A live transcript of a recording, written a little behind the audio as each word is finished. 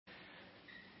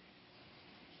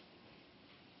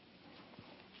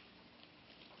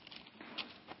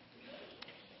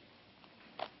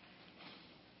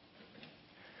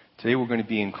Today we're going to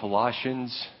be in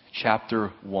Colossians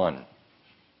chapter 1.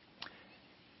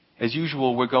 As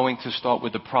usual, we're going to start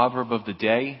with the proverb of the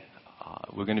day.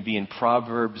 We're going to be in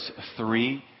Proverbs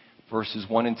 3, verses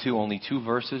 1 and 2, only two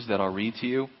verses that I'll read to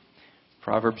you.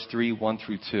 Proverbs 3, 1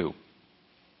 through 2.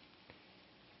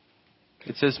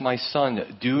 It says, "My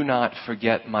son, do not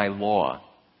forget my law,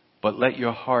 but let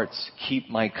your hearts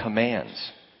keep my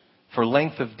commands. For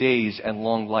length of days and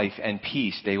long life and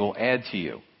peace they will add to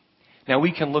you." Now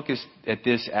we can look at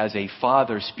this as a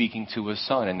father speaking to a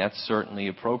son, and that's certainly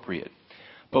appropriate.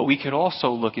 But we could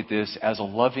also look at this as a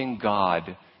loving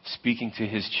God speaking to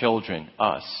his children,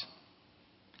 us.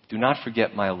 "Do not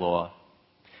forget my law.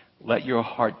 Let your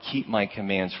heart keep my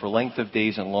commands. For length of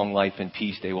days and long life and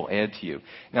peace they will add to you."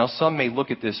 Now some may look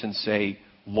at this and say,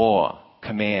 law,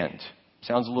 command.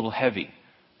 Sounds a little heavy.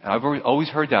 I've always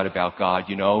heard that about God,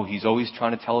 He's always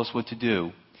trying to tell us what to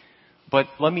do. But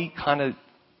let me kind of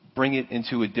bring it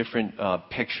into a different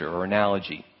picture or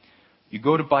analogy. You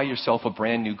go to buy yourself a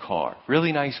brand new car,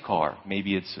 really nice car.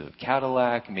 Maybe it's a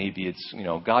Cadillac, maybe it's,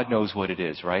 God knows what it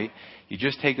is, right? You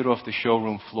just take it off the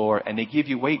showroom floor and they give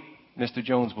you, "Wait, Mr.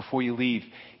 Jones, before you leave,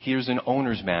 here's an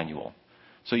owner's manual."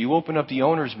 So you open up the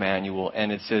owner's manual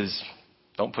and it says,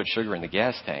 "Don't put sugar in the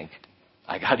gas tank.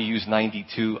 I got to use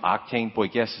 92 octane. Boy,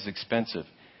 gas is expensive."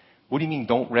 What do you mean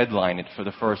don't redline it for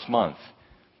the first month?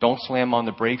 Don't slam on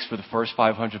the brakes for the first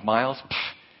 500 miles?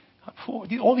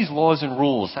 All these laws and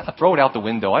rules, throw it out the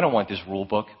window. I don't want this rule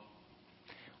book.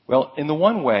 Well, in the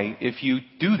one way, if you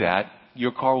do that,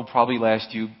 your car will probably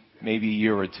last you maybe a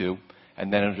year or two,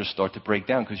 and then it'll just start to break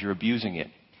down because you're abusing it.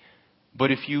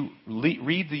 But if you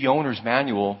read the owner's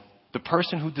manual, the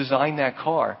person who designed that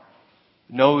car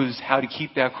knows how to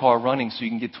keep that car running so you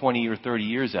can get 20 or 30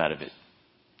 years out of it.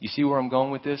 You see where I'm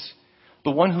going with this? The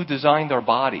one who designed our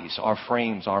bodies, our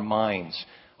frames, our minds,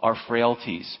 our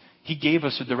frailties, he gave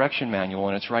us a direction manual,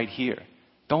 and it's right here.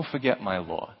 Don't forget my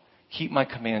law. Keep my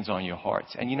commands on your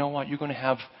hearts. And you know what?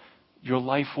 Your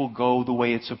life will go the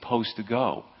way it's supposed to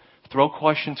go. Throw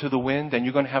caution to the wind, and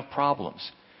you're going to have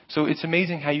problems. So it's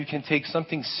amazing how you can take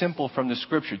something simple from the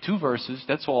scripture, 2 verses,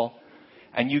 that's all,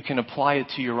 and you can apply it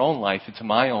to your own life, to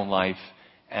my own life,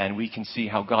 and we can see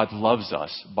how God loves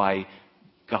us by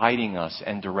guiding us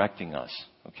and directing us,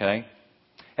 okay?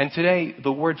 And today,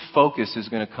 the word focus is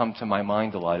going to come to my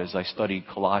mind a lot as I study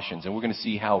Colossians, and we're going to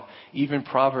see how even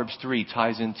Proverbs 3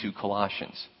 ties into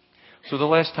Colossians. So the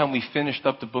last time we finished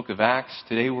up the book of Acts,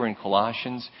 today we're in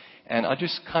Colossians, and I'll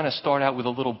just kind of start out with a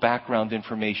little background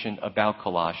information about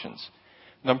Colossians.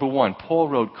 Number one, Paul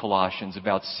wrote Colossians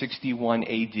about 61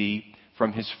 AD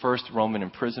from his first Roman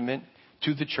imprisonment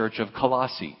to the church of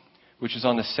Colossae, which is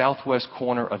on the southwest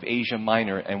corner of Asia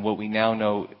Minor and what we now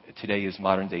know today is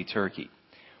modern-day Turkey.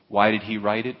 Why did he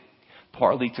write it?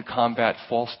 Partly to combat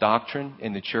false doctrine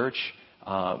in the church,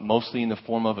 mostly in the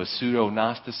form of a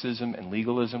pseudo-Gnosticism and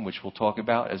legalism, which we'll talk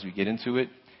about as we get into it.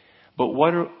 But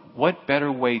what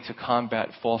better way to combat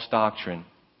false doctrine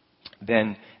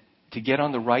than to get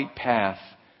on the right path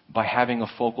by having a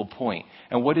focal point?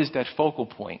 And what is that focal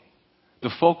point? The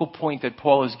focal point that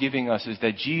Paul is giving us is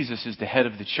that Jesus is the head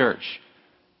of the church.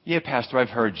 Yeah, Pastor, I've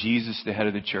heard Jesus the head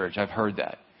of the church. I've heard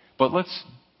that. But let's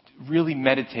really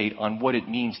meditate on what it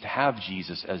means to have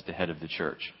Jesus as the head of the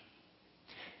church.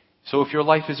 So if your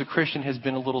life as a Christian has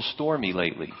been a little stormy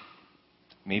lately,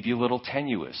 maybe a little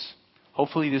tenuous,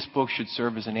 hopefully this book should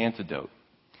serve as an antidote.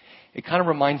 It kind of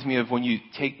reminds me of when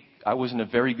I wasn't a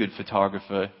very good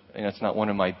photographer, and that's not one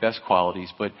of my best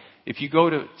qualities, but if you go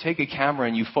to take a camera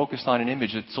and you focus on an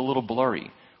image, it's a little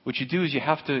blurry. What you do is you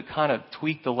have to kind of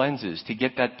tweak the lenses to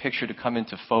get that picture to come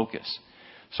into focus.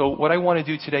 So what I want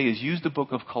to do today is use the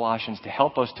book of Colossians to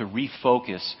help us to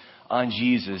refocus on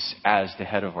Jesus as the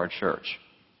head of our church.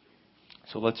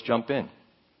 So let's jump in.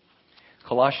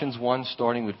 Colossians 1,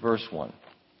 starting with verse 1.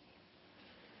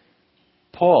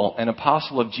 "Paul, an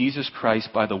apostle of Jesus Christ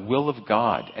by the will of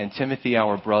God, and Timothy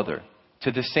our brother,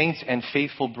 to the saints and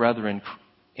faithful brethren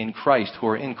in Christ who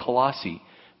are in Colossae,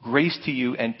 grace to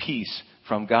you and peace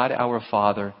from God our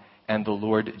Father and the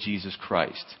Lord Jesus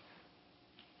Christ."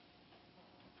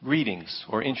 Greetings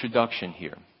or introduction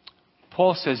here.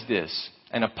 Paul says this,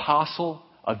 an apostle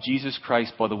of Jesus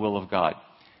Christ by the will of God.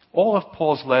 All of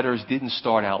Paul's letters didn't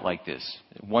start out like this.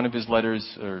 One of his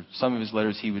letters, or some of his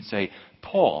letters, he would say,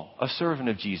 "Paul, a servant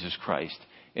of Jesus Christ."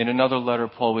 In another letter,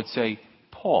 Paul would say,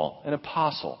 "Paul, an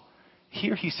apostle."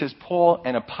 Here he says, "Paul,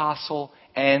 an apostle,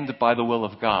 and by the will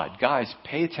of God." Guys,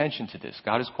 pay attention to this.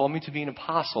 God has called me to be an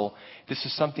apostle. This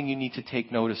is something you need to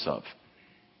take notice of.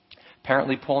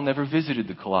 Apparently, Paul never visited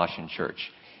the Colossian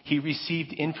church. He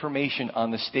received information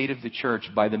on the state of the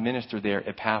church by the minister there,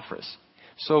 Epaphras.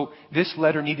 So this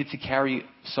letter needed to carry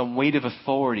some weight of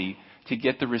authority to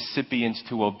get the recipients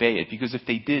to obey it, because if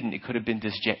they didn't, it could have been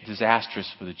disastrous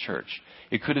for the church.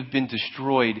 It could have been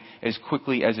destroyed as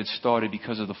quickly as it started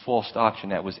because of the false doctrine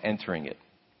that was entering it.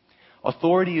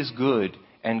 Authority is good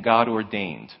and God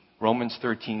ordained. Romans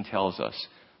 13 tells us.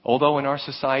 Although in our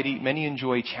society, many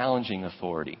enjoy challenging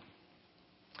authority.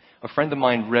 A friend of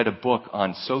mine read a book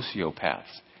on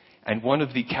sociopaths. And one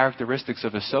of the characteristics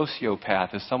of a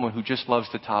sociopath is someone who just loves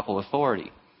to topple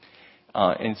authority.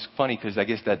 And it's funny because I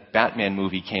guess that Batman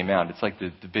movie came out. It's like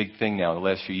the big thing now in the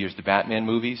last few years, the Batman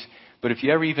movies. But if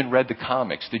you ever even read the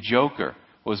comics, the Joker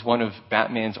was one of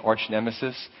Batman's arch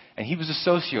nemesis. And he was a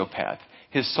sociopath.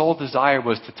 His sole desire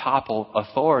was to topple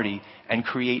authority and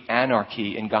create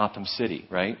anarchy in Gotham City,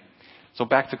 right? So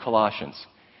back to Colossians.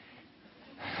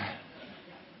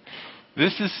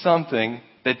 This is something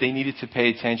that they needed to pay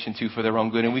attention to for their own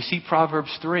good. And we see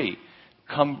Proverbs 3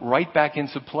 come right back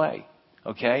into play,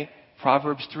 okay?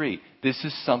 Proverbs 3. This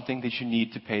is something that you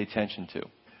need to pay attention to,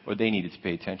 or they needed to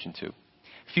pay attention to.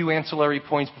 A few ancillary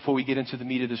points before we get into the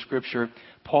meat of the scripture.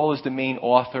 Paul is the main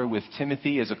author with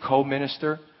Timothy as a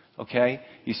co-minister, okay?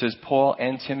 He says Paul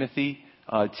and Timothy.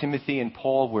 Timothy and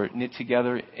Paul were knit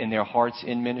together in their hearts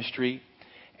in ministry.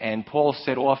 And Paul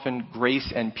said often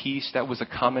grace and peace. That was a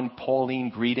common Pauline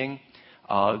greeting.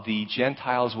 The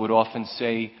Gentiles would often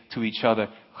say to each other,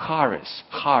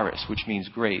 charis, which means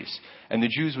grace. And the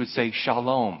Jews would say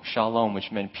shalom,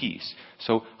 which meant peace.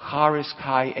 So charis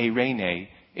kai eirene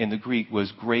in the Greek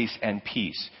was grace and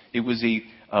peace. It was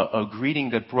a greeting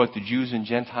that brought the Jews and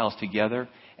Gentiles together.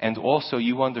 And also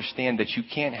you understand that you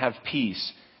can't have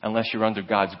peace unless you're under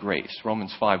God's grace.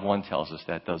 Romans 5:1 tells us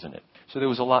that, doesn't it? So there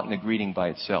was a lot in the greeting by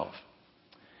itself.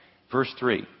 Verse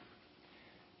 3.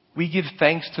 We give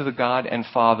thanks to the God and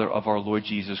Father of our Lord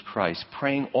Jesus Christ,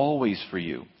 praying always for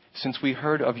you, since we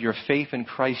heard of your faith in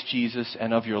Christ Jesus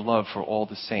and of your love for all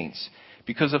the saints,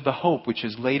 because of the hope which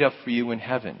is laid up for you in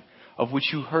heaven, of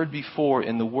which you heard before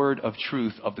in the word of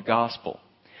truth of the gospel,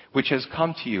 which has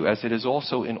come to you as it is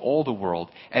also in all the world,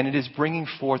 and it is bringing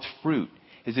forth fruit,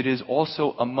 as it is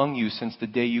also among you since the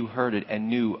day you heard it and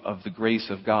knew of the grace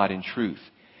of God in truth.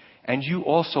 And you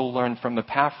also learned from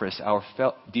Epaphras, our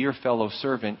dear fellow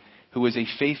servant, who is a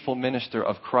faithful minister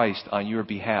of Christ on your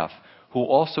behalf, who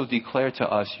also declared to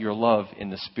us your love in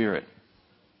the Spirit.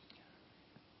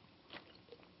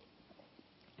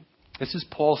 This is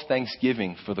Paul's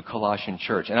thanksgiving for the Colossian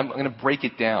church. And I'm going to break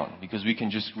it down because we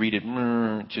can just read it,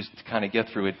 just to kind of get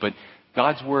through it. But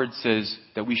God's word says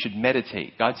that we should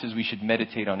meditate. God says we should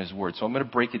meditate on his word. So I'm going to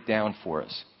break it down for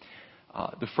us.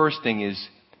 The first thing is,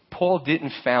 Paul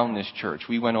didn't found this church.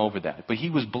 We went over that. But he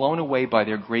was blown away by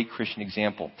their great Christian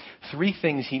example. 3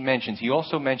 things he mentions. He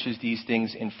also mentions these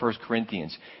things in 1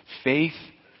 Corinthians. Faith,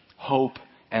 hope,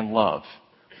 and love.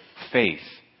 Faith.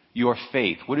 Your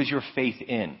faith. What is your faith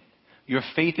in? Your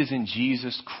faith is in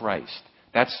Jesus Christ.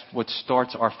 That's what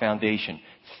starts our foundation.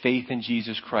 Faith in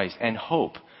Jesus Christ. And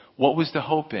hope. What was the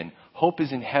hope in? Hope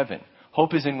is in heaven.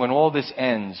 Hope is in when all this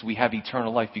ends, we have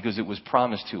eternal life because it was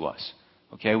promised to us.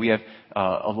 Okay, we have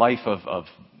a life of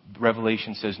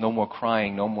Revelation says no more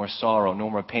crying, no more sorrow, no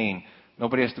more pain.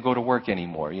 Nobody has to go to work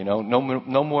anymore, you know.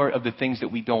 No more of the things that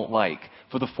we don't like.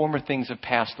 For the former things have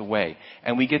passed away.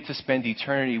 And we get to spend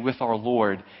eternity with our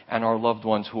Lord and our loved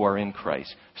ones who are in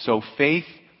Christ. So faith,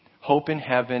 hope in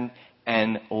heaven,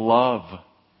 and love.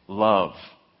 Love.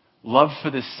 Love for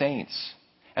the saints.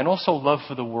 And also love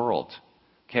for the world.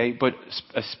 Okay, but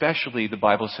especially the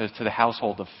Bible says to the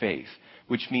household of faith,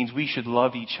 which means we should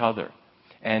love each other.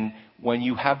 And when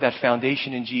you have that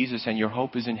foundation in Jesus and your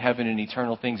hope is in heaven and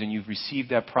eternal things and you've received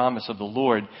that promise of the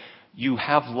Lord, you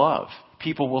have love.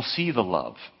 People will see the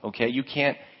love. Okay, you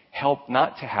can't help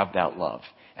not to have that love.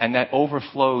 And that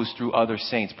overflows through other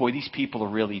saints. Boy, these people are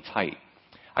really tight.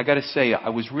 I got to say, I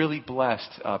was really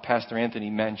blessed. Pastor Anthony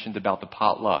mentioned about the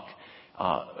potluck.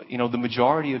 The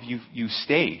majority of you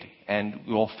stayed and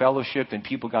we all fellowshiped and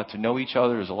people got to know each other.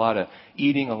 There was a lot of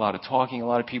eating, a lot of talking, a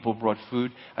lot of people brought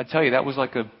food. I tell you, that was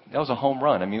a home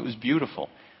run. I mean, it was beautiful.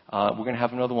 We're going to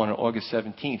have another one on August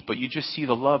 17th, but you just see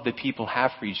the love that people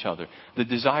have for each other. The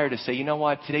desire to say, you know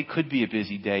what, today could be a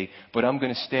busy day, but I'm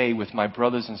going to stay with my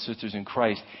brothers and sisters in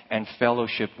Christ and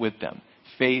fellowship with them.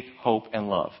 Faith, hope, and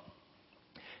love.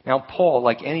 Now, Paul,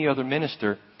 like any other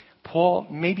minister, Paul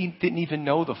maybe didn't even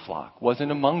know the flock,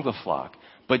 wasn't among the flock,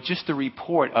 but just the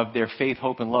report of their faith,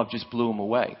 hope, and love just blew him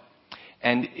away.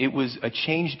 And it was a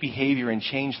changed behavior and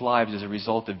changed lives as a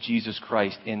result of Jesus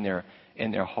Christ in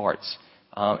their hearts.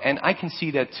 And I can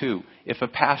see that too. If a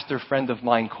pastor friend of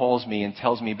mine calls me and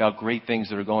tells me about great things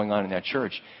that are going on in that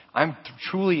church, I'm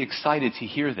truly excited to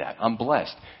hear that. I'm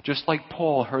blessed. Just like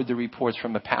Paul heard the reports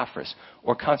from Epaphras.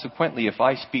 Or consequently, if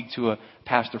I speak to a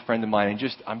pastor friend of mine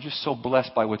and I'm just so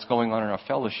blessed by what's going on in our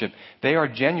fellowship, they are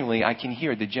genuinely, I can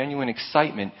hear the genuine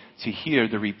excitement to hear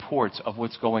the reports of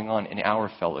what's going on in our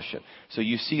fellowship. So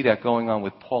you see that going on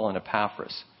with Paul and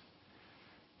Epaphras.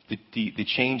 The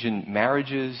change in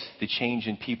marriages, the change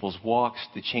in people's walks,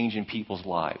 the change in people's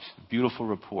lives. Beautiful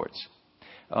reports.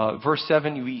 Verse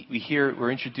 7,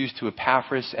 we're introduced to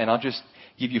Epaphras, and I'll just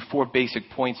give you 4 basic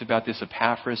points about this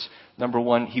Epaphras. Number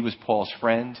 1, he was Paul's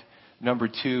friend. Number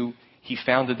 2, he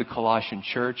founded the Colossian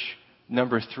church.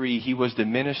 Number 3, he was the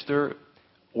minister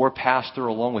or pastor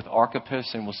along with Archippus,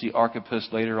 and we'll see Archippus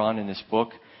later on in this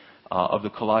book. Of the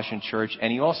Colossian church,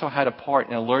 and he also had a part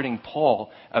in alerting Paul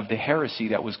of the heresy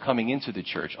that was coming into the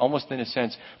church. Almost in a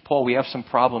sense, Paul, we have some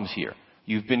problems here.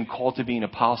 You've been called to be an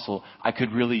apostle. I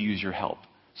could really use your help.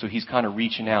 So he's kind of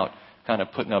reaching out, kind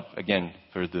of putting up, again,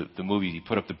 for the movie, he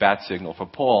put up the bat signal for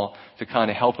Paul to kind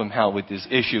of help him out with this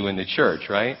issue in the church,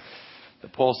 right? The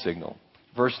Paul signal.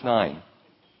 Verse 9.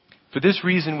 For this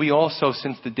reason we also,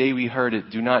 since the day we heard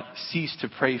it, do not cease to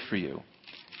pray for you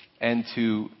and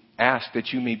to ask that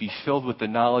you may be filled with the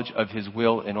knowledge of his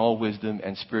will in all wisdom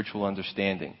and spiritual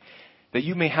understanding, that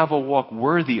you may have a walk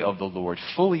worthy of the Lord,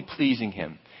 fully pleasing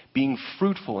him, being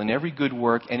fruitful in every good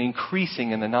work and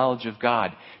increasing in the knowledge of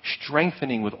God,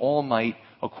 strengthening with all might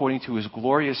according to his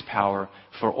glorious power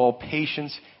for all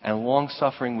patience and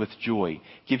long-suffering with joy,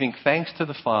 giving thanks to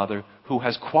the Father who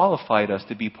has qualified us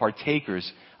to be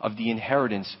partakers of the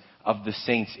inheritance of the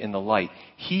saints in the light.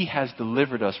 He has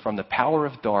delivered us from the power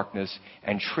of darkness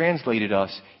and translated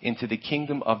us into the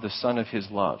kingdom of the Son of his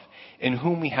love, in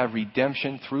whom we have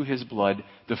redemption through his blood,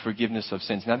 the forgiveness of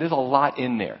sins. Now there's a lot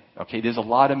in there, okay? There's a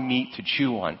lot of meat to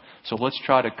chew on. So let's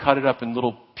try to cut it up in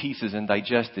little pieces and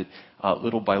digest it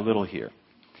little by little here.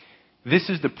 This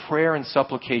is the prayer and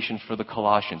supplication for the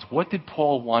Colossians. What did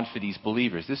Paul want for these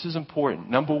believers? This is important.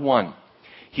 Number 1,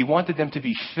 he wanted them to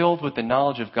be filled with the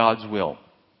knowledge of God's will.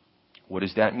 What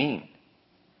does that mean?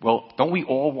 Well, don't we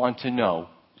all want to know,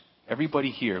 everybody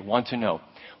here want to know,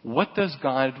 what does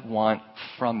God want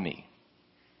from me?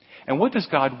 And what does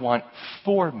God want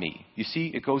for me? You see,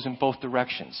 it goes in both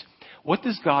directions. What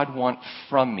does God want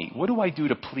from me? What do I do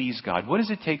to please God? What does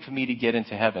it take for me to get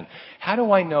into heaven? How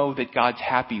do I know that God's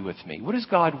happy with me? What does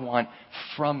God want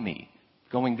from me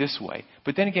going this way?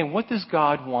 But then again, what does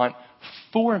God want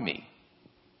for me?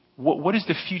 What is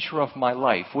the future of my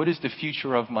life? What is the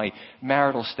future of my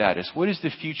marital status? What is the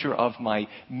future of my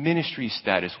ministry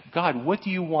status? God, what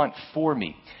do you want for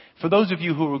me? For those of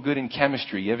you who are good in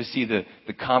chemistry, you ever see the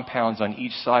compounds on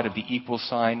each side of the equal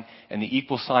sign? And the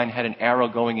equal sign had an arrow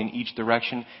going in each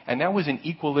direction. And that was an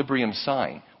equilibrium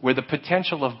sign, where the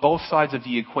potential of both sides of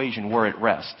the equation were at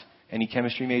rest. Any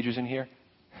chemistry majors in here?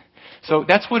 So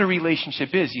that's what a relationship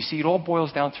is. You see, it all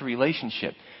boils down to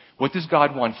relationship. What does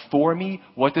God want for me?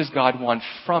 What does God want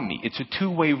from me? It's a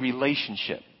two-way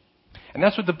relationship. And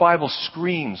that's what the Bible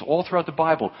screams all throughout the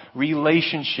Bible.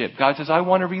 Relationship. God says, I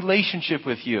want a relationship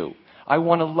with you. I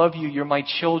want to love you. You're my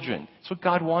children. That's what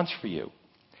God wants for you.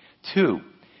 2,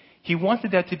 he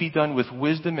wanted that to be done with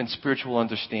wisdom and spiritual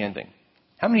understanding.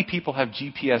 How many people have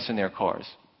GPS in their cars?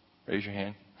 Raise your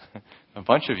hand. A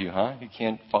bunch of you, huh? You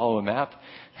can't follow a map?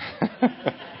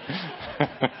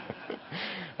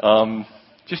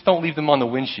 Just don't leave them on the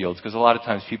windshields, because a lot of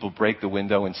times people break the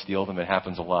window and steal them. It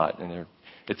happens a lot, and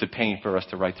it's a pain for us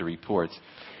to write the reports.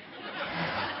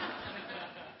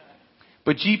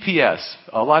 But GPS,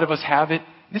 a lot of us have it.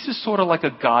 This is sort of like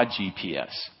a God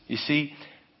GPS. You see,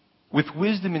 with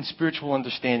wisdom and spiritual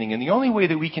understanding. And the only way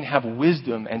that we can have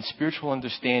wisdom and spiritual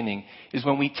understanding is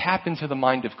when we tap into the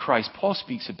mind of Christ. Paul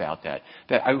speaks about that.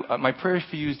 My prayer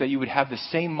for you is that you would have the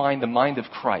same mind, the mind of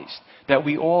Christ. That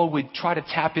we all would try to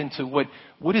tap into what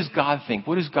does God think?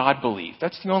 What does God believe?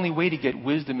 That's the only way to get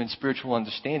wisdom and spiritual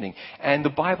understanding. And the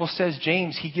Bible says,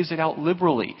 James, he gives it out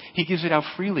liberally. He gives it out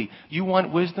freely. You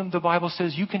want wisdom? The Bible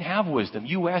says you can have wisdom.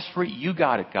 You ask for it, you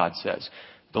got it, God says.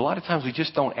 But a lot of times we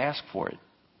just don't ask for it.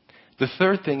 The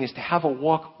third thing is to have a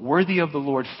walk worthy of the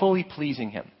Lord, fully pleasing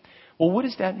him. Well, what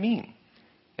does that mean?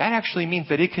 That actually means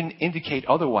that it can indicate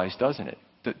otherwise, doesn't it?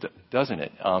 Doesn't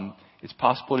it? It's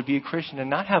possible to be a Christian and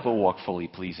not have a walk fully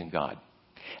pleasing God.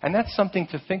 And that's something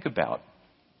to think about.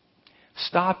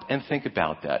 Stop and think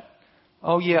about that.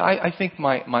 Oh, yeah, I think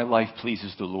my life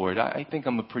pleases the Lord. I think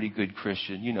I'm a pretty good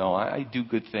Christian. You know, I do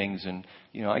good things, and,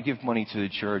 you know, I give money to the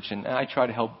church, and I try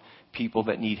to help people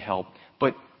that need help.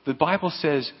 But the Bible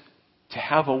says to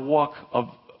have a walk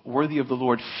worthy of the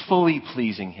Lord, fully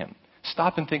pleasing Him.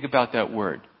 Stop and think about that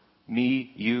word.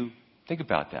 Me, you, think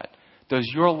about that. Does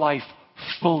your life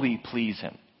fully please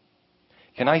Him?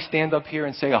 Can I stand up here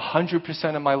and say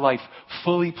 100% of my life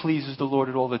fully pleases the Lord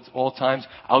at all times?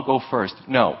 I'll go first.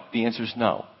 No. The answer is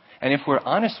no. And if we're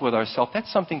honest with ourselves,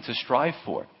 that's something to strive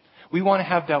for. We want to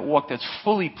have that walk that's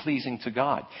fully pleasing to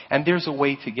God. And there's a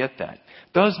way to get that.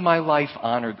 Does my life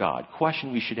honor God?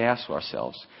 Question we should ask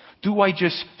ourselves. Do I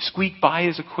just squeak by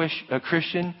as a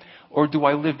Christian? Or do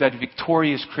I live that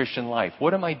victorious Christian life?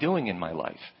 What am I doing in my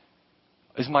life?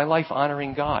 Is my life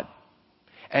honoring God?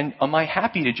 And am I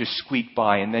happy to just squeak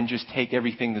by and then just take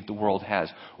everything that the world has?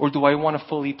 Or do I want to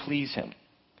fully please Him?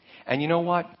 And you know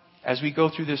what? As we go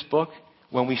through this book,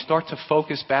 when we start to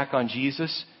focus back on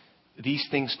Jesus, these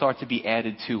things start to be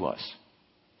added to us.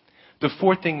 The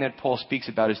fourth thing that Paul speaks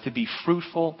about is to be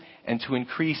fruitful and to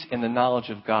increase in the knowledge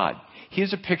of God.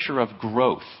 Here's a picture of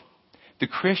growth. The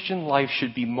Christian life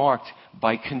should be marked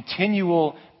by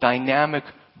continual dynamic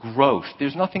growth.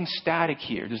 There's nothing static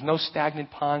here. There's no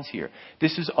stagnant ponds here.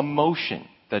 This is a motion,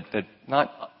 that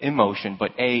not emotion,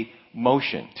 but a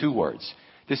motion, 2 words.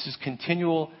 This is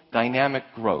continual dynamic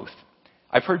growth.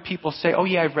 I've heard people say, oh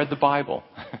yeah, I've read the Bible.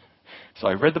 So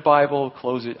I read the Bible,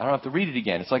 close it. I don't have to read it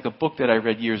again. It's like a book that I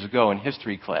read years ago in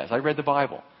history class. I read the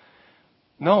Bible.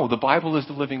 No, the Bible is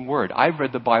the living Word. I've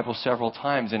read the Bible several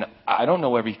times, and I don't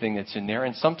know everything that's in there.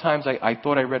 And sometimes I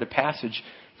thought I read a passage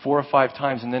 4 or 5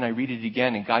 times, and then I read it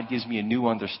again, and God gives me a new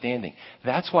understanding.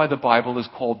 That's why the Bible is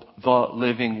called the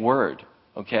living Word.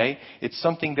 Okay? It's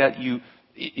something that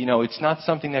it's not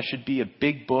something that should be a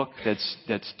big book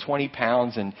that's 20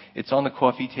 pounds and it's on the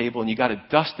coffee table and you got to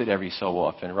dust it every so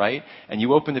often, right? And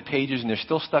you open the pages and they're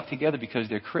still stuck together because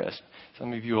they're crisp.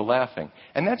 Some of you are laughing.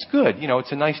 And that's good.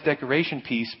 It's a nice decoration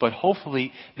piece, but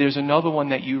hopefully there's another one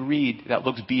that you read that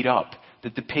looks beat up,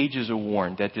 that the pages are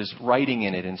worn, that there's writing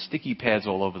in it and sticky pads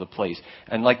all over the place.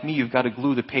 And like me, you've got to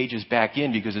glue the pages back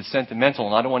in because it's sentimental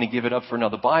and I don't want to give it up for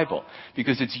another Bible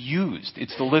because it's used.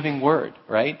 It's the living Word,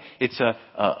 right? It's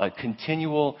a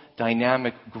continual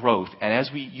dynamic growth. And as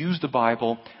we use the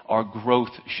Bible, our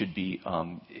growth should be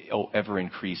ever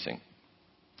increasing.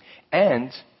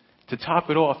 And to top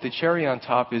it off, the cherry on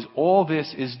top is all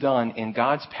this is done in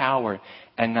God's power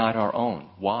and not our own.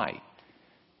 Why?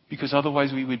 Because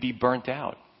otherwise we would be burnt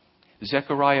out.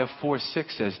 Zechariah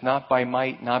 4:6 says, not by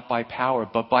might, not by power,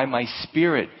 but by my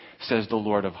Spirit, says the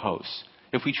Lord of hosts.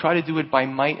 If we try to do it by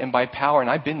might and by power, and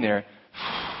I've been there,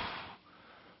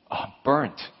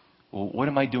 burnt. Well, what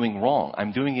am I doing wrong?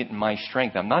 I'm doing it in my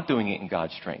strength. I'm not doing it in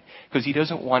God's strength. Because He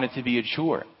doesn't want it to be a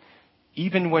chore.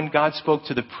 Even when God spoke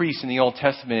to the priests in the Old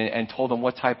Testament and told them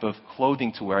what type of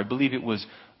clothing to wear, I believe it was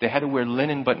they had to wear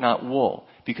linen but not wool,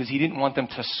 because He didn't want them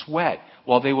to sweat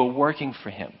while they were working for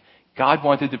Him. God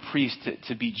wanted the priests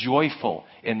to be joyful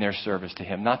in their service to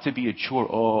Him, not to be a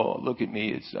chore. Oh, look at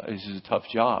me, this is a tough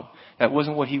job. That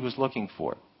wasn't what He was looking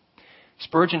for.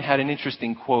 Spurgeon had an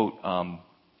interesting quote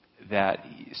that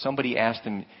somebody asked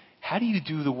him, how do you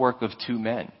do the work of 2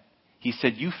 men? He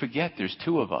said, you forget there's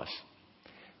 2 of us.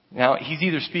 Now, he's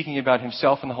either speaking about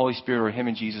himself and the Holy Spirit or him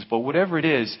and Jesus, but whatever it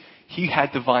is, he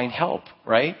had divine help,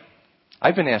 right?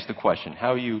 I've been asked the question,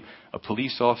 how are you a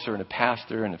police officer and a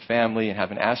pastor and a family and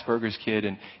have an Asperger's kid?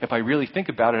 And if I really think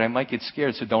about it, I might get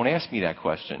scared, so don't ask me that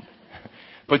question.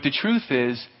 But the truth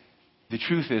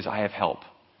is I have help.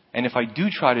 And if I do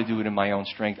try to do it in my own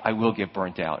strength, I will get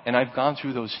burnt out. And I've gone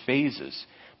through those phases.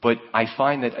 But I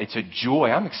find that it's a joy.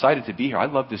 I'm excited to be here. I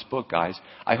love this book, guys.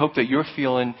 I hope that you're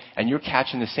feeling and you're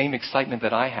catching the same excitement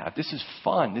that I have. This is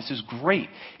fun. This is great.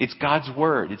 It's God's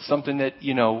Word. It's something that,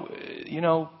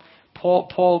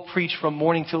 Paul preached from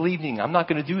morning till evening. I'm not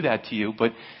going to do that to you,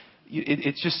 but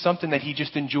it's just something that he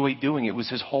just enjoyed doing. It was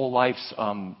his whole life's,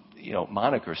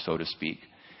 moniker, so to speak.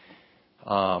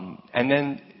 And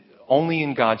then only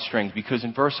in God's strength, because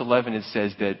in verse 11 it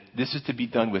says that this is to be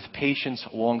done with patience,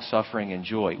 long-suffering, and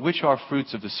joy, which are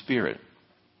fruits of the Spirit.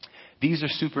 These are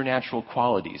supernatural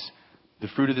qualities. The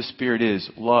fruit of the Spirit is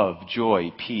love,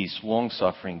 joy, peace,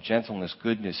 long-suffering, gentleness,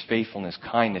 goodness, faithfulness,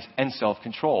 kindness, and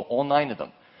self-control. All 9 of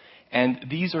them. And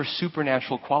these are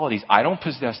supernatural qualities. I don't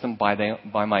possess them by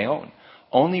my own.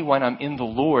 Only when I'm in the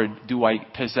Lord do I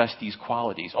possess these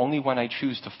qualities. Only when I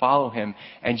choose to follow Him.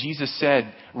 And Jesus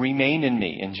said, remain in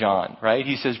me in John, right?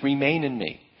 He says, remain in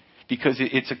me. Because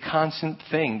it's a constant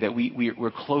thing that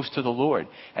we're close to the Lord.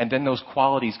 And then those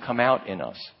qualities come out in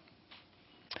us.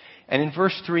 And in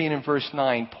verse 3 and in verse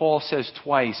 9, Paul says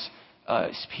twice,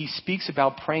 he speaks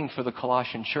about praying for the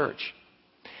Colossian church.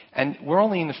 And we're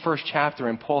only in the first chapter,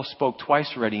 and Paul spoke twice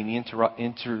already in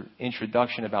the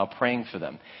introduction about praying for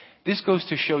them. This goes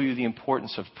to show you the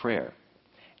importance of prayer.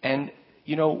 And,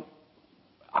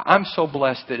 I'm so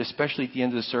blessed that especially at the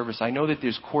end of the service, I know that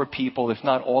there's core people, if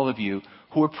not all of you,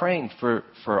 who are praying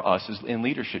for us in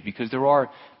leadership, because there are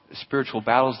spiritual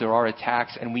battles, there are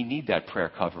attacks, and we need that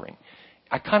prayer covering.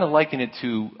 I kind of liken it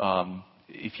to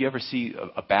if you ever see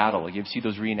a battle, you ever see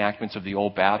those reenactments of the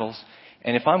old battles.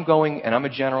 And if I'm going, and I'm a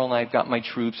general and I've got my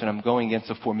troops and I'm going against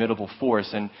a formidable force,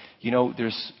 and,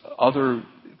 there's other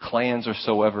clans or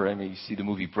so ever. I mean, you see the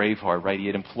movie Braveheart, right? He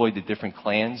had employed the different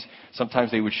clans.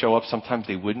 Sometimes they would show up, sometimes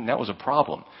they wouldn't. That was a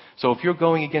problem. So if you're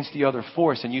going against the other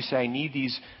force and you say, I need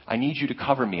you to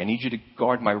cover me. I need you to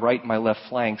guard my right and my left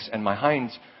flanks and my hind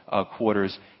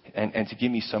quarters and to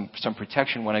give me some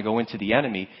protection when I go into the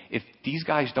enemy. If these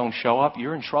guys don't show up,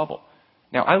 you're in trouble.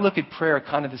 Now, I look at prayer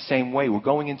kind of the same way. We're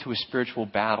going into a spiritual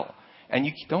battle. And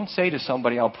you don't say to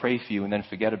somebody, I'll pray for you, and then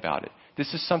forget about it.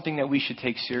 This is something that we should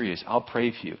take serious. I'll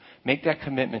pray for you. Make that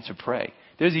commitment to pray.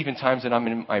 There's even times that I'm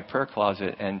in my prayer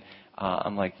closet and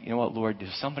I'm like, you know what, Lord,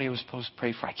 there's somebody I was supposed to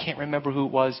pray for. I can't remember who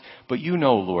it was, but you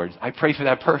know, Lord, I pray for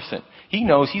that person. He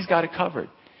knows. He's got it covered.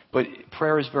 But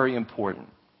prayer is very important.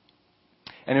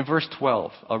 And in verse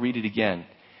 12, I'll read it again.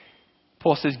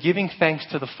 Paul says, giving thanks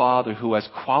to the Father who has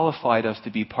qualified us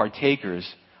to be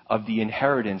partakers of the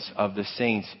inheritance of the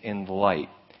saints in the light.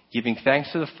 Giving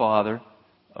thanks to the Father,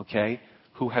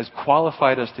 who has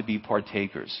qualified us to be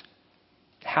partakers.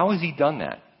 How has he done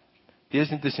that? There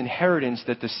isn't this inheritance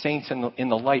that the saints in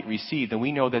the light received. And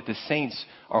we know that the saints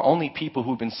are only people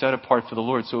who've been set apart for the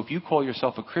Lord. So if you call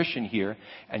yourself a Christian here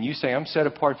and you say, I'm set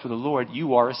apart for the Lord,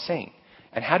 you are a saint.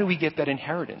 And how do we get that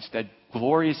inheritance, that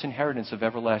glorious inheritance of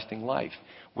everlasting life?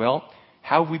 Well,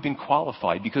 how have we been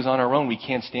qualified? Because on our own, we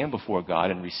can't stand before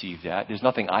God and receive that. There's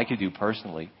nothing I could do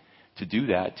personally to do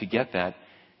that, to get that.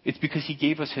 It's because he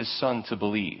gave us his Son to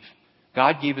believe.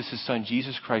 God gave us his Son,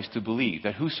 Jesus Christ, to believe,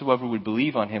 that whosoever would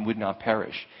believe on him would not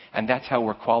perish. And that's how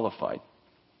we're qualified.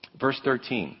 Verse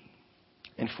 13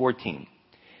 and 14.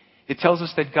 It tells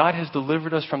us that God has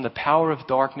delivered us from the power of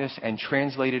darkness and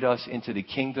translated us into the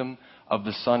kingdom of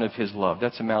the Son of his love.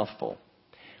 That's a mouthful.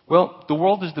 Well, the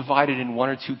world is divided in one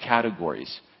or two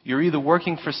categories. You're either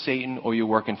working for Satan or you're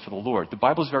working for the Lord. The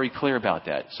Bible's very clear about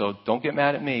that. So don't get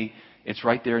mad at me. It's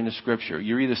right there in the scripture.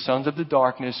 You're either sons of the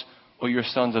darkness or you're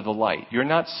sons of the light. You're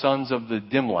not sons of the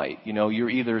dim light. You're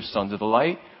either sons of the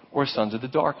light or sons of the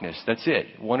darkness. That's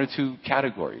it. One or two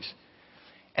categories.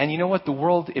 And you know what? The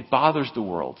world, it bothers the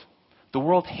world. The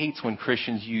world hates when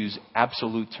Christians use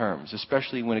absolute terms,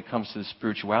 especially when it comes to the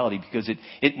spirituality, because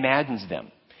it maddens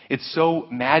them. It's so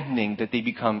maddening that they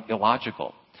become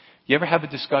illogical. You ever have a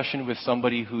discussion with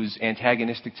somebody who's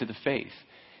antagonistic to the faith?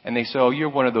 And they say, oh, you're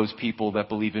one of those people that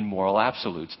believe in moral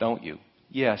absolutes, don't you?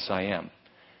 Yes, I am.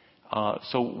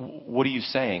 So what are you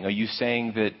saying? What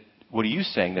are you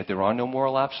saying, that there are no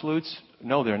moral absolutes?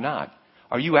 No, they're not.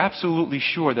 Are you absolutely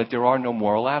sure that there are no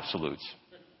moral absolutes?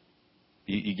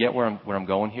 You get where I'm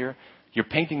going here? You're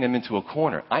painting them into a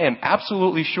corner. I am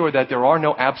absolutely sure that there are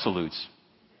no absolutes.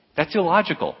 That's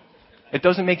illogical. It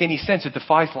doesn't make any sense. It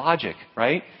defies logic,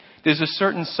 right? There's a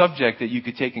certain subject that you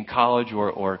could take in college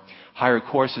or higher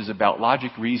courses about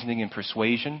logic, reasoning, and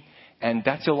persuasion, and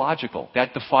that's illogical.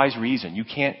 That defies reason. You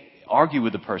can't argue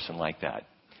with a person like that.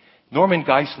 Norman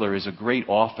Geisler is a great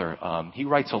author. He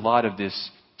writes a lot of this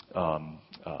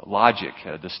logic,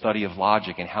 the study of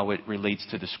logic and how it relates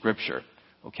to the Scripture.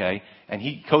 Okay? And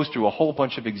he goes through a whole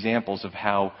bunch of examples of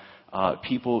how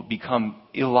people become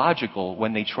illogical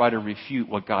when they try to refute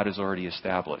what God has already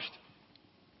established.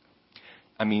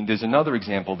 I mean, there's another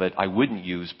example that I wouldn't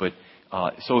use, but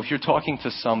so if you're talking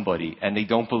to somebody and they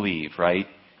don't believe, right?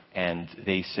 And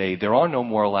they say, there are no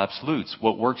moral absolutes.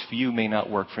 What works for you may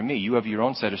not work for me. You have your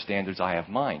own set of standards, I have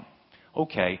mine.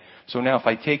 Okay, so now if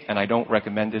I take, and I don't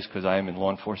recommend this because I am in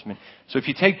law enforcement, so if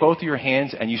you take both of your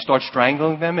hands and you start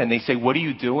strangling them and they say, what are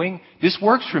you doing? This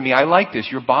works for me, I like this,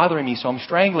 you're bothering me, so I'm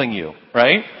strangling you,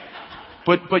 right?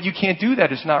 But you can't do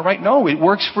that, it's not right. No, it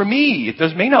works for me.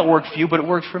 It may not work for you, but it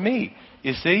works for me.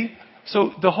 You see?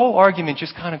 So the whole argument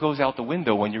just kind of goes out the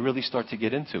window when you really start to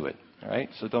get into it, all right?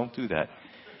 So don't do that.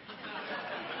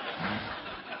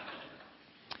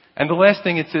 And the last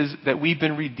thing it says that we've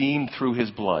been redeemed through his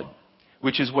blood,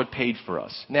 which is what paid for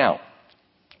us. Now,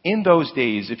 in those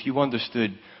days, if you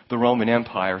understood the Roman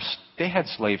Empire, they had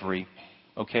slavery.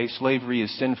 Okay, slavery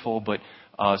is sinful, but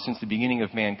since the beginning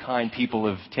of mankind, people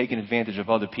have taken advantage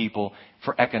of other people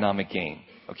for economic gain.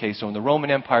 Okay, so in the Roman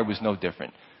Empire, it was no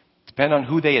different. Depending on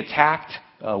who they attacked,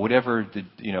 whatever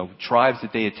the tribes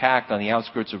that they attacked on the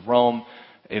outskirts of Rome,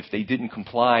 if they didn't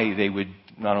comply, they would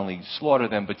not only slaughter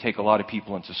them, but take a lot of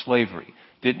people into slavery.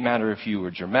 It didn't matter if you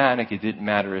were Germanic. It didn't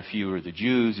matter if you were the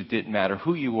Jews. It didn't matter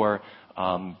who you were.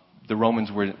 the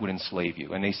Romans would enslave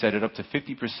you. And they said that up to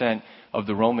 50% of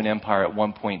the Roman Empire at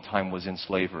one point in time was in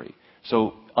slavery.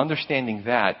 So understanding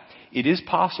that, it is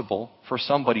possible for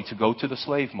somebody to go to the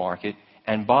slave market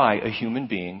and buy a human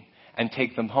being and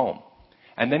take them home.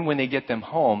 And then when they get them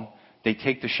home, they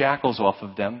take the shackles off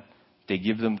of them. They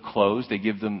give them clothes. They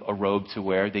give them a robe to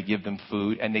wear. They give them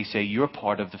food. And they say, you're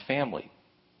part of the family.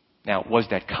 Now, was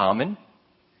that common?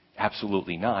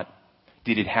 Absolutely not.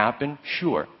 Did it happen?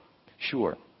 Sure.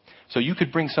 So you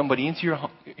could bring somebody into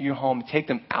your home, take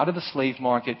them out of the slave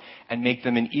market, and make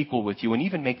them an equal with you, and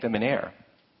even make them an heir.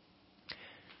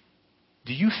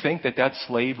 Do you think that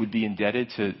slave would be indebted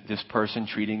to this person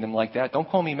treating them like that? Don't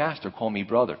call me master, call me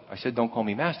brother. I said, don't call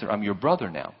me master, I'm your brother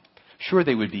now. Sure,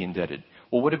 they would be indebted.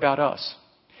 Well, what about us?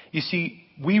 You see,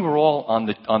 we were all on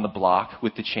the block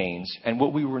with the chains, and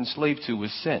what we were enslaved to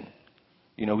was sin.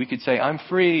 You know, we could say, I'm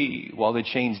free, while the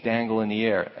chains dangle in the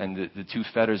air and the two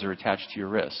fetters are attached to your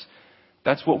wrists.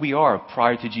 That's what we are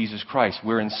prior to Jesus Christ.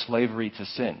 We're in slavery to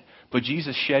sin. But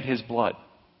Jesus shed his blood.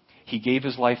 He gave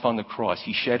his life on the cross.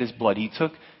 He shed his blood.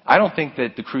 I don't think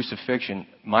that the crucifixion,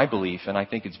 my belief, and I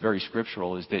think it's very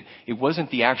scriptural, is that it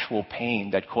wasn't the actual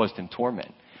pain that caused him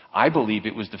torment. I believe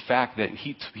it was the fact that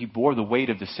he bore the weight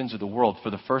of the sins of the world for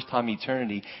the first time in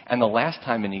eternity and the last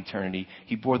time in eternity.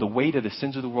 He bore the weight of the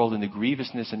sins of the world and the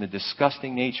grievousness and the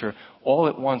disgusting nature all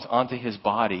at once onto his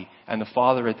body, and the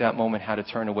Father at that moment had to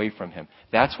turn away from him.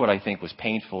 That's what I think was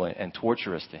painful and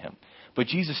torturous to him. But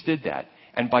Jesus did that.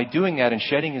 And by doing that and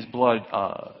shedding his blood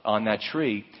on that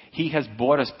tree, he has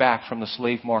bought us back from the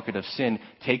slave market of sin,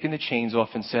 taken the chains off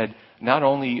and said, not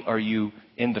only are you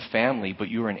in the family, but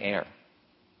you're an heir.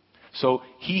 So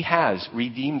he has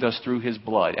redeemed us through his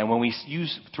blood. And when we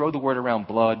throw the word around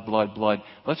blood,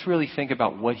 let's really think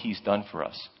about what he's done for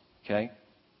us. Okay?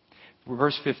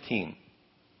 Verse 15.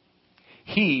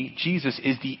 He, Jesus,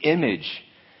 is the image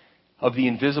of the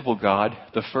invisible God,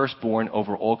 the firstborn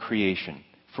over all creation.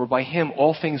 For by him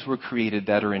all things were created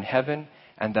that are in heaven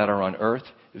and that are on earth,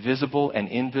 visible and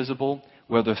invisible,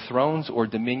 whether thrones or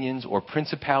dominions or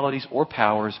principalities or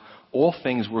powers, all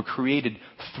things were created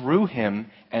through him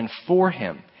and for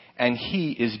him. And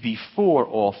he is before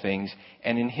all things,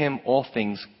 and in him all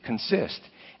things consist.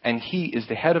 And he is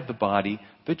the head of the body,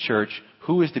 the church,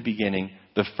 who is the beginning,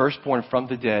 the firstborn from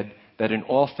the dead, that in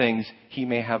all things he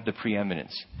may have the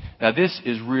preeminence. Now this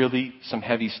is really some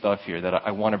heavy stuff here that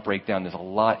I want to break down. There's a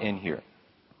lot in here.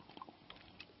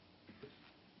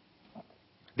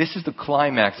 This is the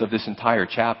climax of this entire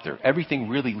chapter. Everything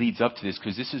really leads up to this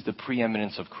because this is the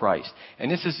preeminence of Christ. And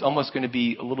this is almost going to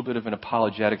be a little bit of an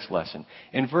apologetics lesson.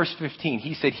 In verse 15,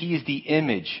 he said he is the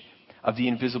image of the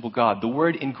invisible God. The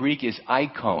word in Greek is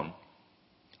icon.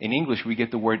 In English, we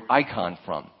get the word icon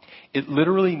from. It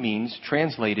literally means,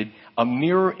 translated, a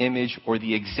mirror image or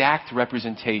the exact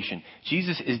representation.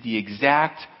 Jesus is the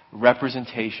exact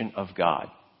representation of God.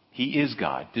 He is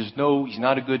God. He's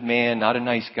not a good man, not a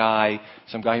nice guy,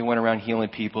 some guy who went around healing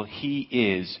people. He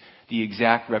is the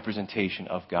exact representation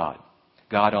of God.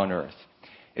 God on earth.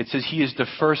 It says he is the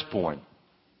firstborn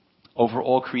over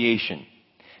all creation.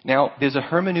 Now, there's a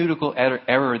hermeneutical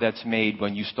error that's made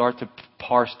when you start to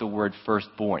parse the word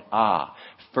firstborn.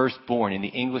 Firstborn. In the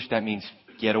English, that means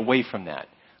get away from that.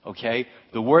 Okay?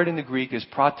 The word in the Greek is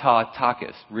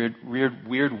prototakis.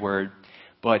 Weird word.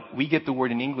 But we get the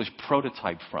word in English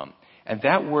prototype from. And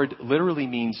that word literally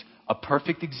means a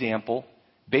perfect example,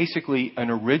 basically an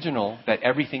original that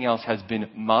everything else has been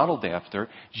modeled after.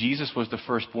 Jesus was the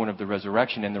firstborn of the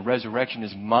resurrection, and the resurrection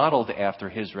is modeled after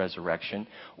his resurrection.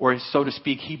 Or, so to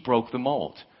speak, he broke the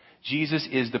mold. Jesus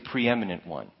is the preeminent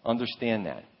one. Understand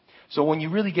that. So when you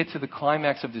really get to the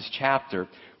climax of this chapter,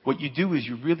 what you do is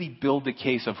you really build the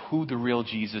case of who the real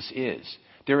Jesus is.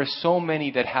 There are so many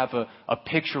that have a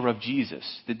picture of Jesus,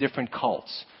 the different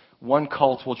cults. One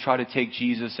cult will try to take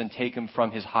Jesus and take him from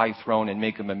his high throne and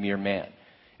make him a mere man.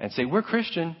 And say, we're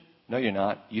Christian. No, you're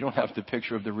not. You don't have the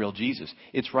picture of the real Jesus.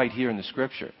 It's right here in the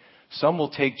scripture. Some will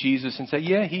take Jesus and say,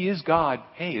 yeah, he is God.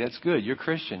 Hey, that's good. You're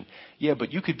Christian. Yeah,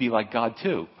 but you could be like God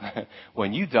too.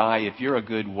 When you die, if you're a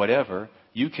good whatever,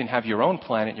 you can have your own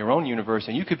planet, your own universe,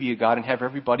 and you could be a God and have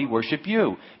everybody worship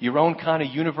you. Your own kind of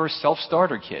universe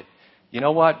self-starter kit. You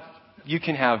know what? You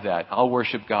can have that. I'll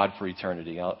worship God for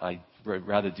eternity. I'd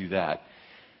rather do that.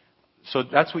 So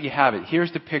that's what you have it.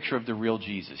 Here's the picture of the real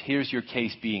Jesus. Here's your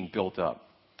case being built up.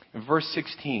 In verse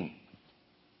 16,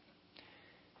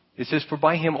 it says, for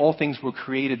by him all things were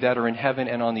created that are in heaven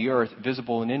and on the earth,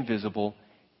 visible and invisible.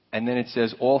 And then it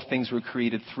says all things were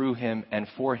created through him and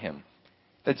for him.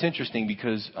 That's interesting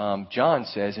because John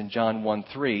says in John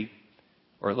 1:3,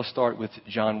 or let's start with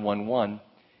John 1:1,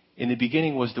 In the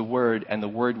beginning was the Word, and the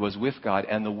Word was with God,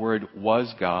 and the Word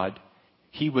was God.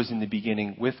 He was in the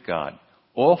beginning with God.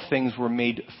 All things were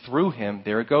made through him.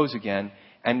 There it goes again.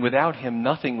 And without him,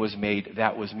 nothing was made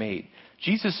that was made.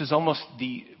 Jesus is almost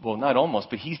not almost,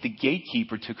 but he's the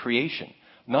gatekeeper to creation.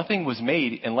 Nothing was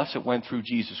made unless it went through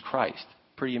Jesus Christ.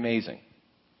 Pretty amazing.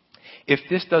 If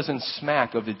this doesn't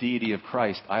smack of the deity of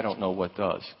Christ, I don't know what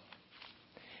does.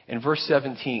 In verse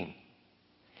 17,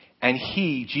 and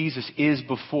he, Jesus, is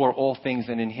before all things,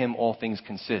 and in him all things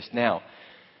consist. Now,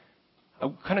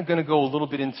 I'm kind of going to go a little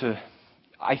bit into,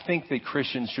 I think that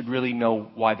Christians should really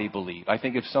know why they believe. I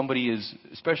think if somebody is,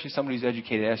 especially somebody who's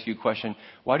educated, asks you a question,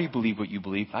 why do you believe what you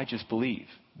believe? I just believe.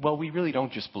 Well, we really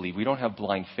don't just believe. We don't have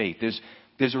blind faith.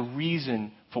 There's a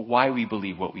reason for why we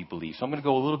believe what we believe. So I'm going to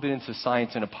go a little bit into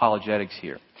science and apologetics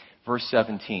here. Verse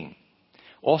 17.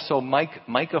 Also,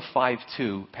 Micah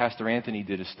 5:2, Pastor Anthony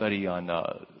did a study on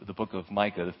the book of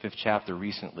Micah, the 5th chapter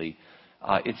recently.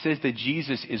 It says that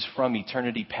Jesus is from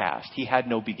eternity past. He had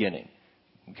no beginning.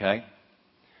 Okay?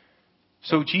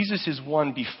 So Jesus is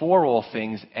one before all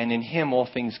things, and in him all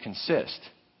things consist.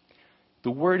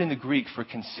 The word in the Greek for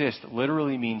consist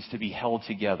literally means to be held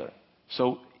together.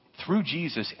 So through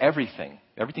Jesus, everything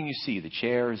you see, the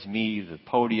chairs, me, the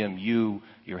podium, you,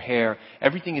 your hair,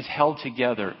 everything is held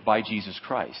together by Jesus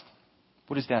Christ.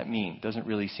 What does that mean? Doesn't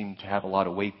really seem to have a lot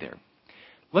of weight there.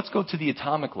 Let's go to the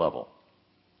atomic level.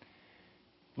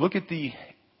 Look at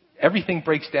everything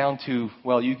breaks down to,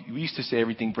 well, we used to say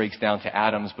everything breaks down to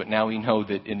atoms, but now we know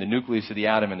that in the nucleus of the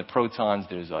atom and the protons,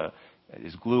 there's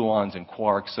gluons and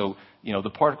quarks. So,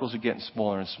 the particles are getting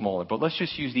smaller and smaller. But let's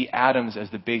just use the atoms as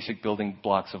the basic building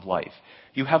blocks of life.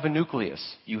 You have a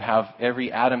nucleus.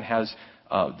 Every atom has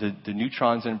the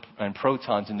neutrons and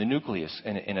protons in the nucleus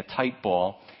in a tight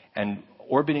ball, and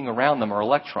orbiting around them are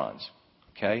electrons.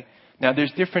 Okay? Now,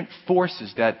 there's different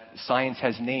forces that science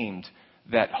has named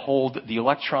that hold the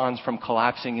electrons from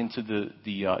collapsing into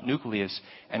the nucleus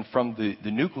and from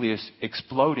the nucleus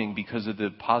exploding because of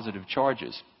the positive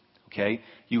charges. Okay?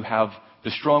 You have the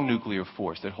strong nuclear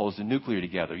force that holds the nuclear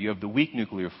together. You have the weak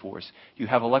nuclear force. You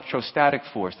have electrostatic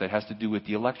force that has to do with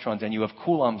the electrons. And you have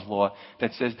Coulomb's law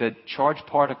that says that charged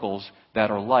particles that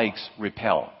are likes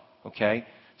repel. Okay?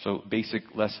 So basic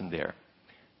lesson there.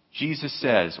 Jesus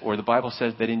says, or the Bible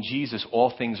says, that in Jesus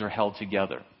all things are held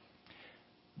together.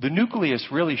 The nucleus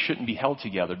really shouldn't be held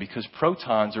together because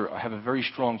protons have a very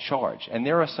strong charge. And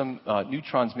there are some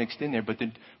neutrons mixed in there, but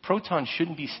the protons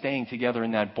shouldn't be staying together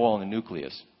in that ball in the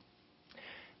nucleus.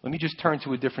 Let me just turn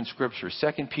to a different scripture.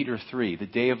 2 Peter 3, the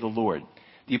day of the Lord.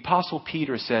 The Apostle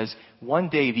Peter says, one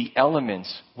day the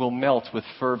elements will melt with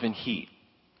fervent heat.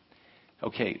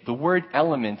 Okay, the word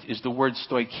element is the word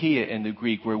stoicheia in the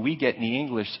Greek, where we get in the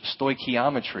English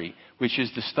stoichiometry, which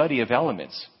is the study of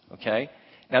elements. Okay?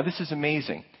 Now, this is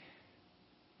amazing.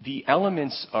 The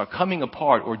elements are coming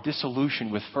apart or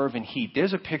dissolution with fervent heat.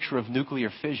 There's a picture of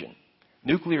nuclear fission.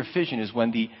 Nuclear fission is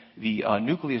when the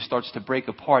nucleus starts to break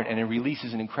apart and it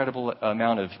releases an incredible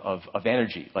amount of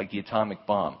energy, like the atomic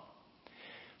bomb.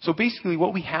 So basically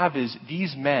what we have is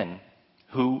these men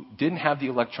who didn't have the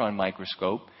electron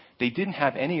microscope. They didn't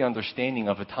have any understanding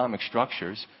of atomic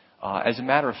structures. As a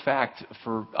matter of fact,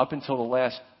 for up until the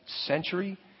last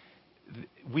century,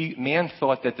 man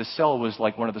thought that the cell was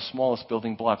like one of the smallest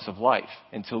building blocks of life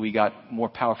until we got more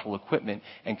powerful equipment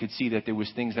and could see that there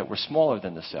was things that were smaller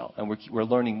than the cell. And we're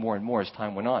learning more and more as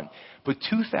time went on. But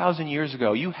 2,000 years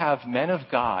ago, you have men of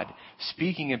God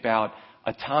speaking about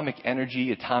atomic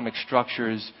energy, atomic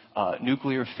structures,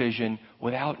 nuclear fission,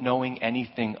 without knowing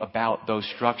anything about those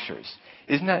structures.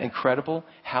 Isn't that incredible?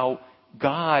 How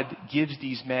God gives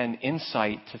these men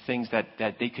insight to things that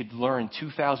they could learn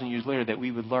 2,000 years later that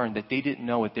we would learn that they didn't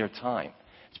know at their time.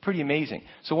 It's pretty amazing.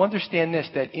 So understand this,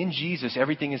 that in Jesus,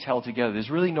 everything is held together. There's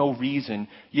really no reason.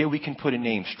 Yeah, we can put a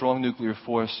name, strong nuclear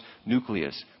force,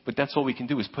 nucleus. But that's all we can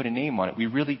do is put a name on it. We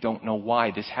really don't know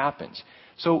why this happens.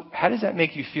 So how does that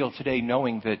make you feel today,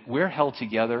 knowing that we're held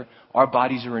together, our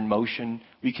bodies are in motion,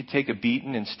 we could take a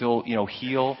beating and still,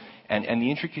 heal, and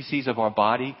the intricacies of our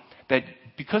body, that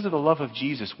because of the love of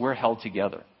Jesus, we're held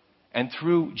together. And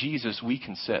through Jesus, we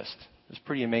consist. It's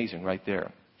pretty amazing right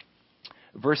there.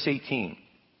 Verse 18.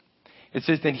 It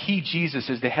says, then he, Jesus,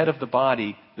 is the head of the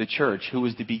body, the church, who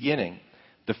is the beginning,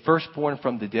 the firstborn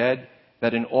from the dead,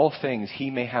 that in all things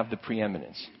he may have the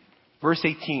preeminence. Verse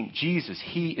 18, Jesus,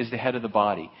 he is the head of the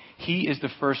body. He is the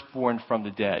firstborn from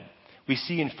the dead. We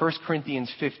see in 1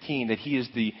 Corinthians 15 that he is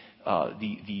the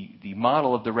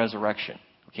model of the resurrection.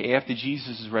 Okay, after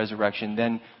Jesus' resurrection,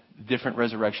 then different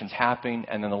resurrections happen,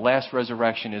 and then the last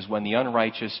resurrection is when the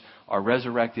unrighteous are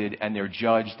resurrected and they're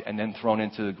judged and then thrown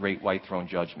into the great white throne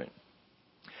judgment.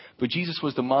 But Jesus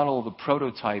was the model, the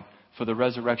prototype for the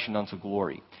resurrection unto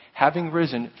glory. Having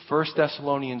risen, 1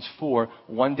 Thessalonians 4,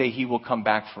 one day he will come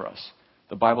back for us.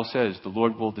 The Bible says the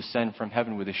Lord will descend from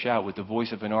heaven with a shout, with the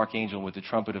voice of an archangel, with the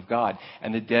trumpet of God,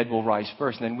 and the dead will rise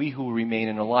first. And then we who remain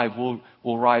and alive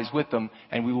will rise with them,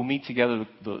 and we will meet together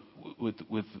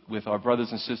with our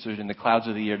brothers and sisters in the clouds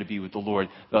of the air to be with the Lord.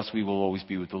 Thus we will always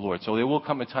be with the Lord. So there will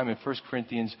come a time in 1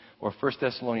 Corinthians or 1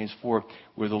 Thessalonians 4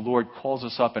 where the Lord calls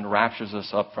us up and raptures us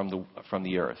up from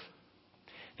the earth.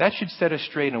 That should set us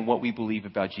straight on what we believe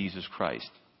about Jesus Christ.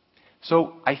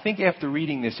 So I think after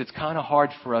reading this, it's kind of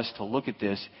hard for us to look at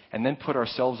this and then put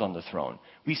ourselves on the throne.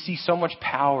 We see so much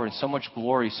power and so much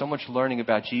glory, so much learning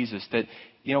about Jesus that,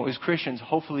 as Christians,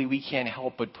 hopefully we can't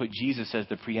help but put Jesus as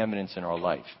the preeminence in our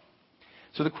life.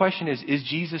 So the question is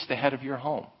Jesus the head of your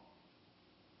home?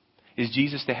 Is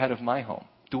Jesus the head of my home?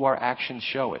 Do our actions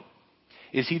show it?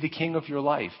 Is he the king of your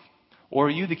life? Or are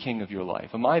you the king of your life?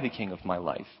 Am I the king of my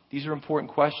life? These are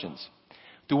important questions.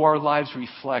 Do our lives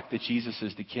reflect that Jesus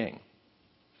is the king?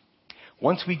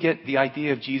 Once we get the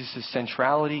idea of Jesus'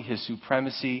 centrality, his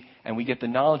supremacy, and we get the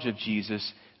knowledge of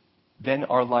Jesus, then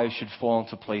our lives should fall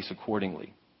into place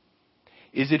accordingly.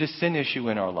 Is it a sin issue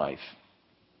in our life?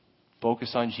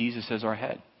 Focus on Jesus as our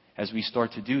head. As we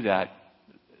start to do that,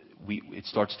 it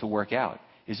starts to work out.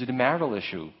 Is it a marital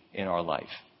issue in our life?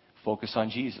 Focus on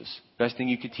Jesus. Best thing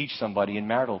you could teach somebody in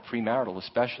premarital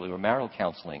especially, or marital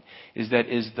counseling, is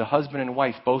the husband and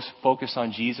wife both focus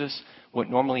on Jesus. What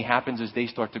normally happens is they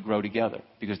start to grow together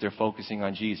because they're focusing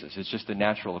on Jesus. It's just a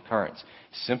natural occurrence.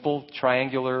 Simple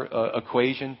triangular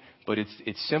equation, but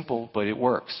it's simple, but it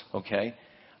works, okay?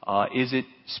 Is it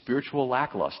spiritual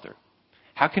lackluster?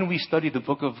 How can we study the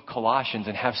book of Colossians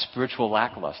and have spiritual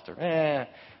lackluster?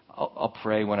 I'll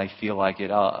pray when I feel like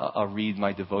it. I'll read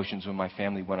my devotions with my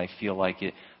family when I feel like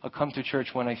it. I'll come to church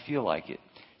when I feel like it.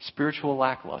 Spiritual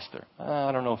lackluster.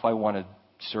 I don't know if I want to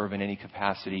serve in any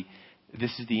capacity.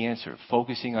 This is the answer.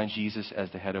 Focusing on Jesus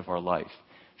as the head of our life.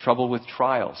 Trouble with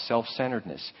trials,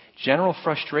 self-centeredness, general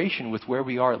frustration with where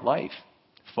we are at life.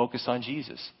 Focus on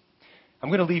Jesus. I'm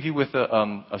going to leave you with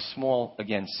a small,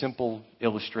 again, simple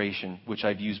illustration, which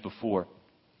I've used before.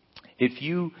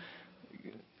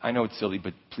 I know it's silly,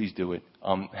 but please do it.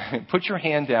 Put your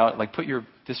hand out, put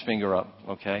this finger up,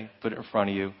 okay? Put it in front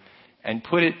of you, and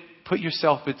put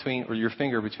yourself your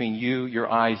finger between you,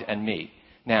 your eyes, and me.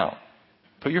 Now,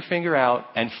 put your finger out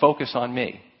and focus on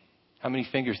me. How many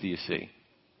fingers do you see?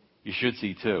 You should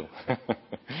see two.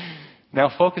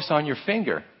 Now focus on your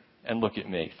finger and look at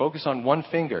me. Focus on one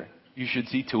finger. You should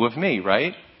see two of me,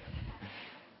 right?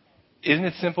 Isn't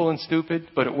it simple and stupid?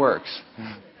 But it works.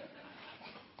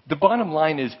 The bottom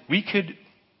line is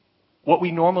what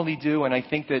we normally do, and I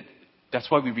think that's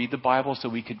why we read the Bible, so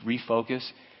we could refocus.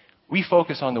 We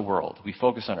focus on the world. We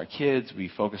focus on our kids.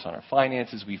 We focus on our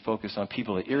finances. We focus on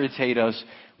people that irritate us.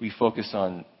 We focus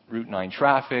on Route 9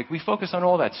 traffic. We focus on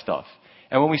all that stuff.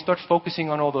 And when we start focusing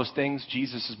on all those things,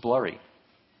 Jesus is blurry.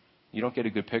 You don't get a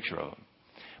good picture of him.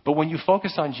 But when you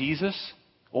focus on Jesus,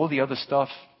 all the other stuff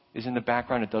is in the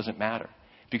background. It doesn't matter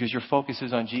because your focus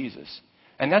is on Jesus.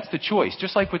 And that's the choice.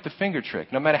 Just like with the finger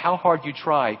trick. No matter how hard you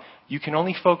try, you can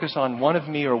only focus on one of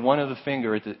me or one of the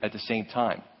finger at the same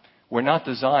time. We're not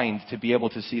designed to be able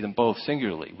to see them both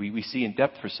singularly. We see in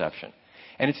depth perception.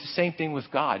 And it's the same thing with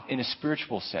God in a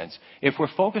spiritual sense. If we're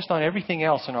focused on everything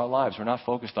else in our lives, we're not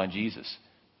focused on Jesus.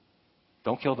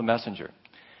 Don't kill the messenger.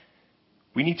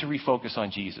 We need to refocus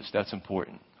on Jesus. That's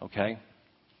important, okay?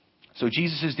 So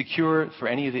Jesus is the cure for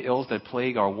any of the ills that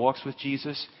plague our walks with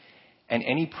Jesus. And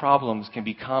any problems can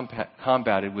be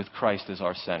combated with Christ as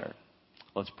our center.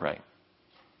 Let's pray.